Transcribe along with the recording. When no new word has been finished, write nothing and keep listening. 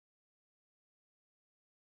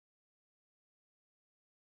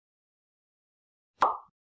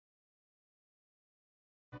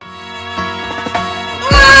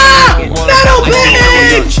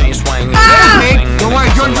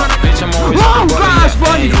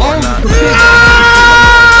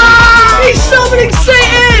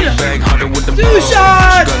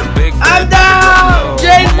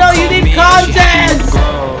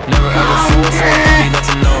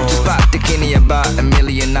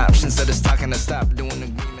options that is talking to stop doing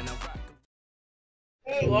agreement.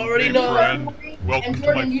 You already know. Friend, welcome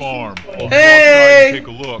to my farm. Hey! Take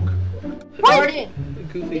a look. Jordan,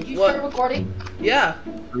 Goofy. did you What? start recording? Yeah.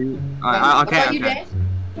 Okay.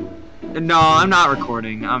 No, I'm not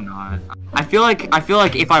recording. I'm not. I feel like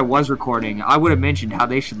if I was recording, I would have mentioned how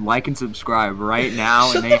they should like and subscribe right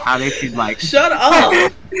now, and how they should like. Shut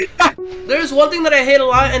up. There's one thing that I hate a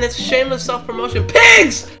lot, and it's shameless self-promotion.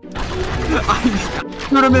 Pigs!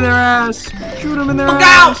 Shoot them in their ass. Shoot them in their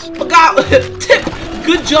ass. Look out! Tip.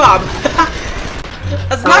 Good job.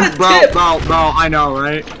 That's not a tip. Bro, I know,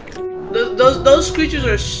 right? Those creatures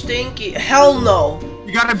are stinky. Hell no.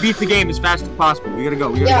 You gotta beat the game as fast as possible. We gotta go.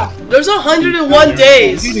 We gotta go. There's 101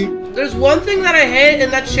 days. There's one thing that I hate,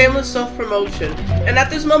 and that's shameless self-promotion. And at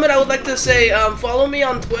this moment, I would like to say, follow me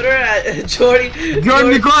on Twitter at Jordi. Jordan,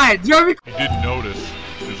 be quiet. Jordan. You did notice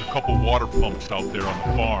there's a couple water pumps out there on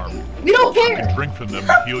the farm. We don't You care. can drink from them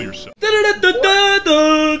and heal yourself. There's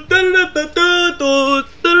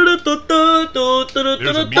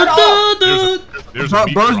a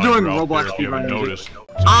meat Bro's grinder doing out Roblox there if you haven't noticed.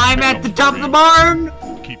 I'm at the top of the barn.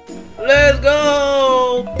 Let's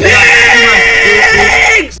go! Pigs!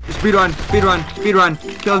 Speedrun.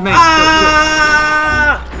 Kills me.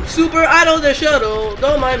 Super Idol the shuttle.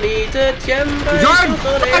 Don't mind me to Jordan,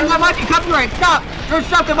 my mic, copyright. Stop. Jordan,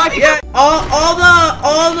 stop the mic. Yeah,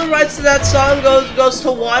 all the rights to that song goes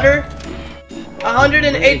to water.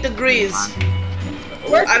 108 degrees.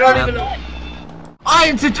 I don't even know.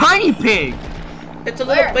 It's a tiny pig. It's a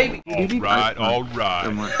little baby. Alright. Alright.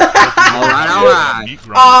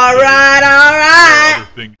 Other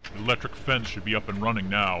thing, the electric fence should be up and running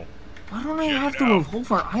now. Why don't I have to move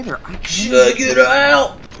over either? Check it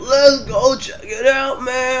out. Let's go check it out,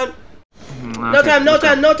 man. No time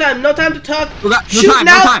to talk. Shoot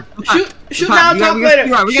now, talk later.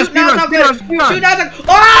 Shoot now, talk later.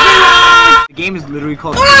 Ah! The game is literally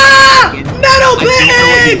called Metal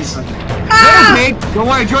pigs! Don't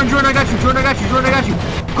worry, Jordan, I got you.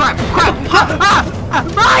 Crap!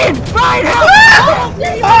 Bryan, help!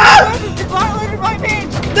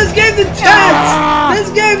 This game's intense! This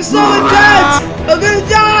game's so intense! I'm gonna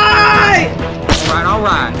die!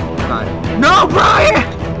 Alright. No, Bryan!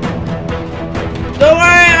 Don't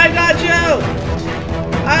worry, I got you!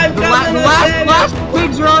 I'm coming to save you! Last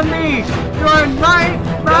pigs are on me!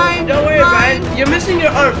 Bryan! Don't worry, Bryan. You're missing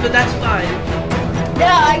your arm, but that's fine.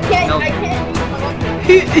 Yeah, I can't.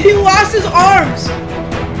 He lost his arms!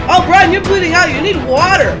 Oh, Bryan, you're bleeding out. You need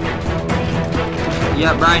water.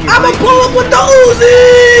 Yeah, Bryan, you're I'm gonna pull up with the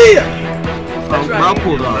Uzi! That's right. Bro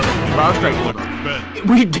pulled up.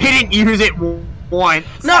 We didn't use it once.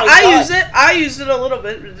 No, I used it a little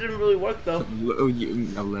bit. It didn't really work, though. A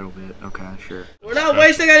little bit. Okay, sure. We're not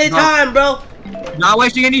wasting any time, bro. Not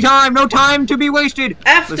wasting any time. No time to be wasted.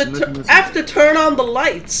 F to turn on the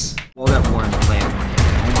lights. Well, that Warren's playing.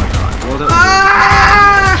 Oh my god.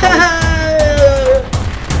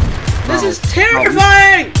 This is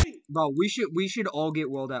terrifying! Bro, we should all get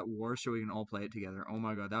World at War so we can all play it together. Oh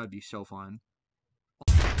my god, that would be so fun.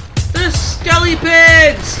 The skelly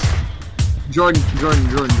pigs! Jordan.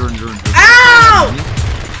 Ow!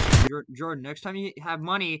 Jordan, next time you have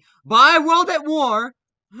money, buy World at War.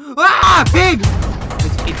 Ah, pig!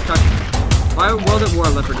 It's touching me. Buy World at War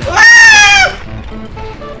Leopard. Ah!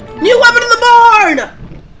 New weapon in the barn!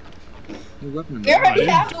 You already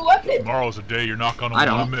have the weapon. Tomorrow's a day you're not gonna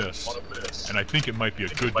want to miss. And I think it might be a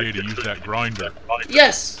good day to use that grinder.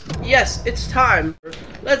 Yes, it's time.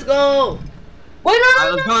 Let's go. Wait,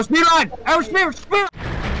 no. Let's go, speedrun! Speed!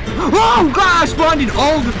 Oh god, I spawned in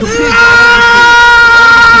all the pigs!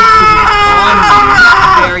 On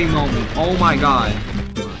this very moment. Oh my god.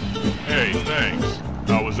 Hey, thanks.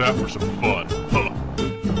 How was that for some fun? Huh.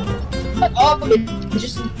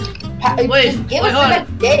 Wait, hold on.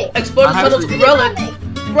 Explore the tunnels relic.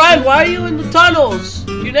 Bryan, why are you in the tunnels?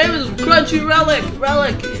 Your name is Crunchy Relic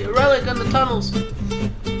in the tunnels.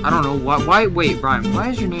 I don't know why. Wait, Bryan, why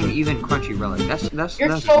is your name even Crunchy Relic? That's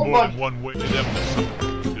so more than one way.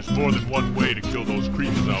 There's more than one way to kill those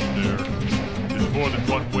creatures out there. There's more than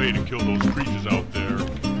one way to kill those creatures out there.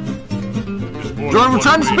 Jordan, we're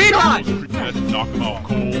trying to speedrun! Knock them out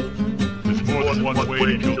cold. There's more than one way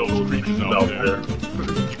to kill those creatures out there.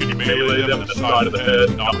 You can melee them to the side of the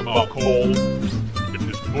head, knock them out cold.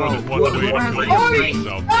 There's more than one way to kill those creatures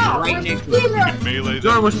out there. Right next to You can melee them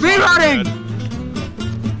Jordan, we're to the side of the head.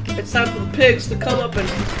 speedrunning! It's time for the pigs to come up and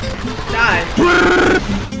die.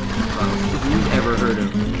 Have you ever heard of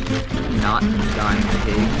not dying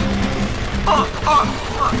pig?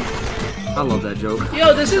 I love that joke.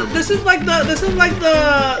 Yo, this is like the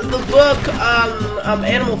book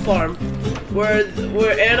Animal Farm.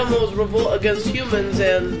 where animals revolt against humans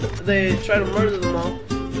and they try to murder them all.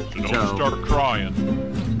 So don't start crying.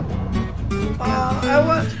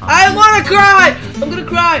 I want to cry! I'm gonna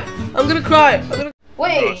cry! I'm gonna cry!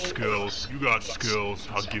 Wait. You got skills. You got skills.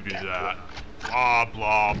 I'll give you that. Blah,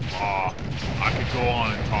 blah, blah. I could go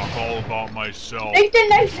on and talk all about myself.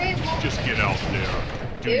 Just get out there.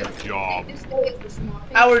 Do your job.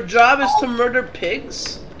 Our job is to murder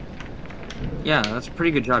pigs? Yeah, that's a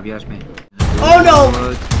pretty good job, you ask me. Oh no!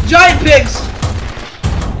 Giant pigs!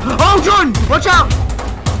 Oh, Jordan! Watch out!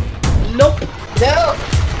 Nope.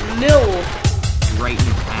 No. Right in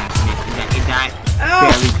his ass. That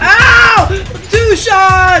Ow! Ow! 2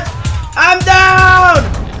 shots! I'm down!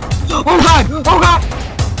 Oh god! Oh god!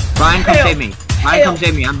 Bryan, come save me. Bryan, come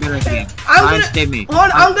save me. I'm better at the game. Bryan, save me.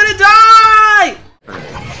 Hold on, I'm gonna die!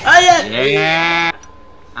 Yeah.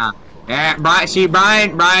 Yeah, Bryan, see,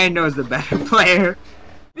 Bryan knows the better player.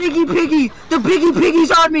 Piggy! The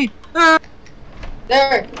piggy's on me!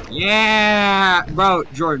 There. Yeah! Bro,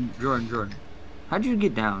 Jordan. How'd you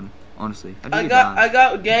get down? Honestly, I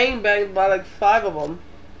got gangbanged by like 5 of them.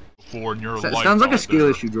 Sounds like a skill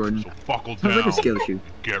issue, Jordan. So buckle sounds like a down. skill issue.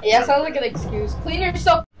 Yeah, sounds like an excuse. Clean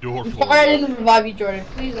yourself. Before I didn't revive you, Jordan.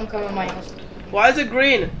 Please don't come in my house. Why is it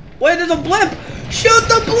green? Wait, there's a blimp! Shoot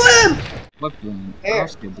the blimp! What blimp? I don't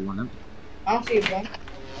see a blimp. I don't see a blimp.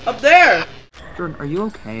 Up there! Jordan, are you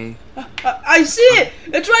okay? I see it!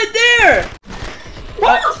 It's right there!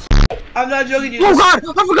 I'm not joking you. Oh god!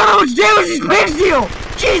 I forgot how much damage these pigs deal!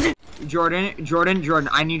 Jesus! Jordan,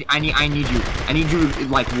 I need you to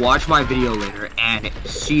like watch my video later and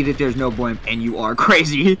see that there's no blimp and you are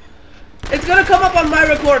crazy. It's gonna come up on my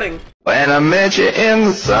recording. When I met you in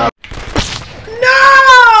the summer.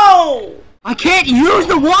 No! I can't use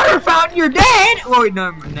the water fountain, you're dead! Oh wait,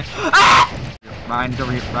 no. Ah! Bryan's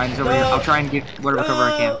over here, here. I'll try and get whatever cover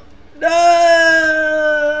I can. No!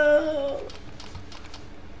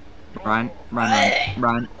 Bryan,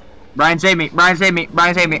 save me!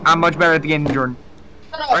 I'm much better at the game than Jordan.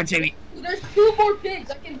 Bryan, save me! There's 2 more pigs.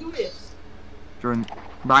 I can do this. Jordan,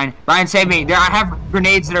 Bryan, save me! I have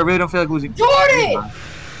grenades that I really don't feel like losing. Jordan!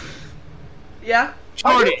 Yeah?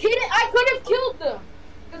 Are you kidding? I could have killed them.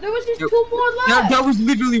 But there was just 2 more left. That was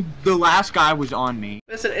literally the last guy was on me.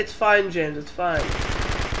 Listen, it's fine, James. It's fine.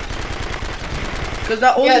 Because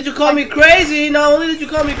not only did you call me crazy,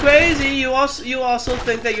 you also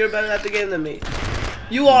think that you're better at the game than me.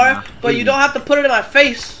 You are, but you don't have to put it in my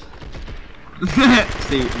face.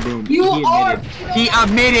 See, boom. He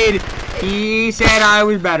admitted. He said I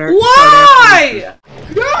was better. Why?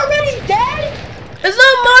 You're already dead? It's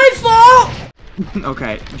not my fault.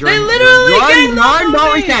 Okay, Jordan. They literally gave up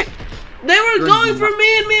on me. They were going for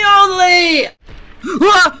me and me only.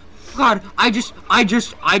 God, I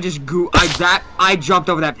jumped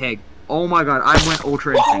over that pig. Oh my god, I went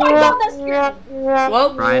ultra insane.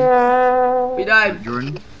 Well, Bryan, we died.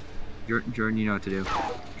 Jordan, you know what to do.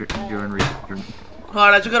 Jordan. Hold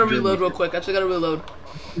on, I just gotta reload real quick.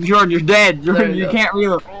 Jordan, you're dead. Jordan, you can't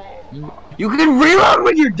reload. You can reload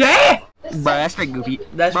when you're dead. Bro, that's fake goofy.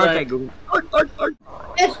 That's right. Goofy.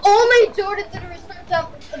 If only Jordan did a restart that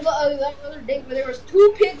other day where there was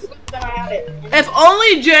 2 pigs left and I had it. If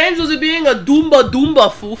only James was being a Doomba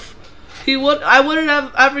foof, I wouldn't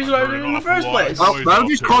have restarted in the first place. Oh, bro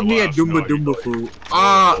just called me a Doomba foof.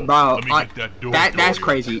 Bro, that's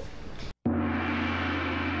crazy.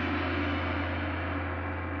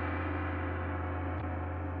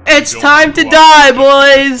 It's time to die,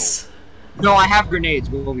 boys. No, I have grenades.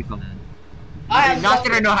 We'll be fine. Not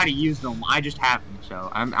that I know how to use them, I just have them, so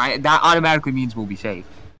that automatically means we'll be safe.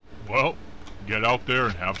 Well, get out there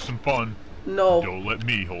and have some fun. No. Don't let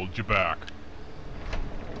me hold you back.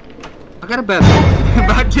 I got a bet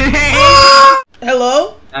about today.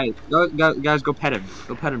 Hello? Hey, guys, go pet him.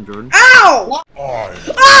 Go pet him, Jordan. Ow!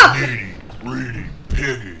 I'm needy, greedy,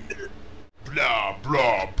 piggy. Blah,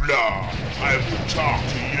 blah, blah. I will talk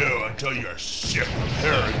to you until you're sick of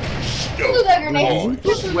hearing my stupid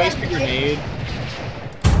Just waste a grenade.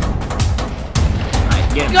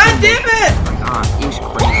 God damn it! God, he's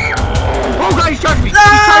crazy. Oh god, he's charging me!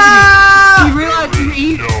 Ah! He's charging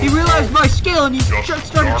me! He realized my skill and he started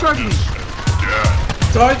charging me.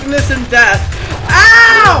 Darkness and death.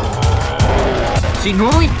 Ow! See,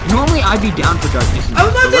 normally I'd be down for darkness and death.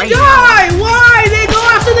 I'm about to die! Why? They go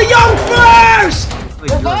after the young first!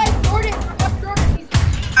 Revive Jordan!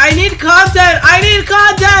 I need content!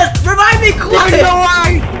 Revive me quick!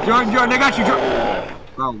 Jordan, I got you, Jordan.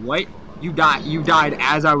 Bro, what? You died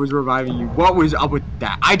as I was reviving you. What was up with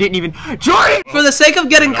that? I didn't even... Jordan! For the sake of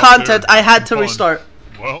getting content, I had to restart.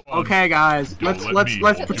 Well, okay, guys, let's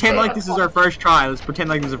pretend like this is our first try. Let's pretend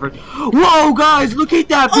like this is our first. Oh Whoa, guys, look at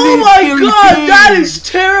that! Oh my god, that is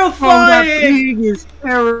terrifying! That pig is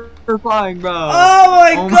terrifying, bro. Oh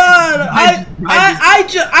my god,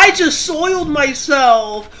 I just soiled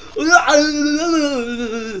myself.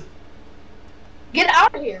 Get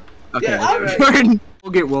out of here. Okay, Yeah, right. Jordan,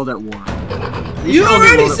 we'll get World at War. You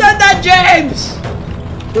already said that, James.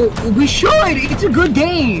 We should. It's a good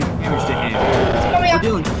game. Damage to him. Coming up.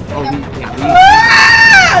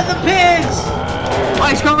 Ah, the pigs! Oh,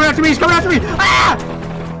 he's coming after me! He's coming after me! Ah!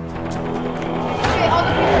 Okay, all the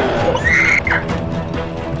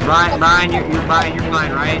Bryan, you're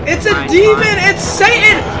fine, right? It's a Bryan, demon! fine. It's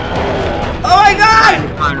Satan! Oh my Bryan, god!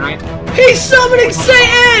 you're fine, right? He's summoning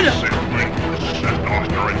Satan!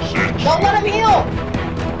 Don't let him heal.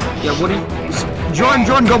 Yeah, what do you...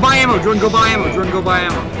 Jordan, go buy ammo! Jordan, go buy ammo!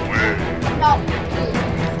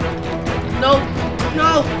 No.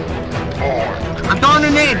 No! I'm throwing a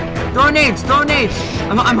nade! Throwing nades!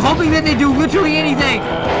 I'm hoping that they do literally anything!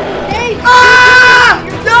 Hey! Ah!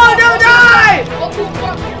 No, die!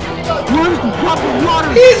 Where's the pump of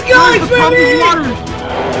water? He's going for me! Jordan.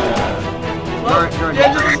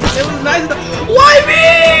 It was nice. Why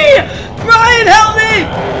me? Bryan, help me!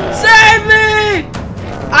 Save me!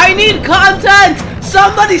 I need content!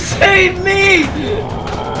 Somebody save me!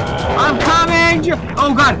 I'm coming!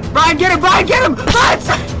 Oh god! Bryan, get him! Bryan,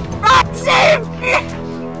 save me!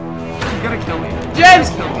 He's gonna kill me. James,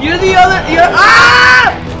 you're the other.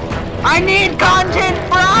 Ah! I need content,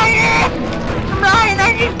 Bryan! Bryan,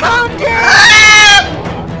 I need content! Ah!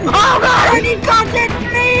 Oh god, I need content,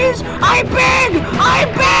 please! I beg!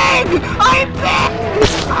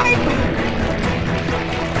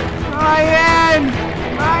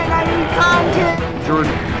 Bryan, I need content!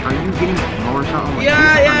 Jordan, are you getting ammo or something?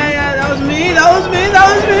 Yeah, that was me! No!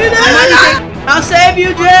 I'll save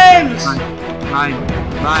you, James!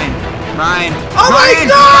 Bryan! Oh my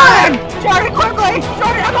god! Jordan, quickly!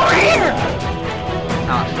 Jordan, I'm over here!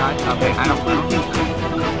 No, okay, I don't think...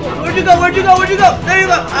 Where'd you go? There you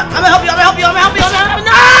go! I'm gonna help you!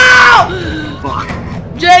 No! Fuck.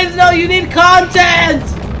 James, no, you need content!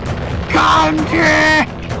 Content!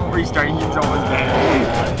 Restarting, he's almost dead.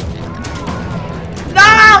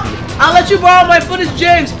 No! I'll let you borrow my footage,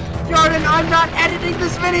 James! Jordan, I'm not editing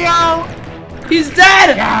this video! He's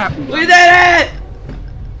dead! Yeah. We did it!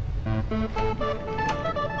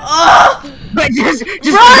 Oh! But just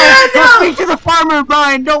Bryan, go no! speak to the farmer,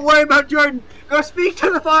 Bryan! Don't worry about Jordan! Go speak to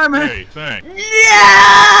the farmer! Hey, thanks.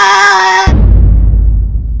 Yeah!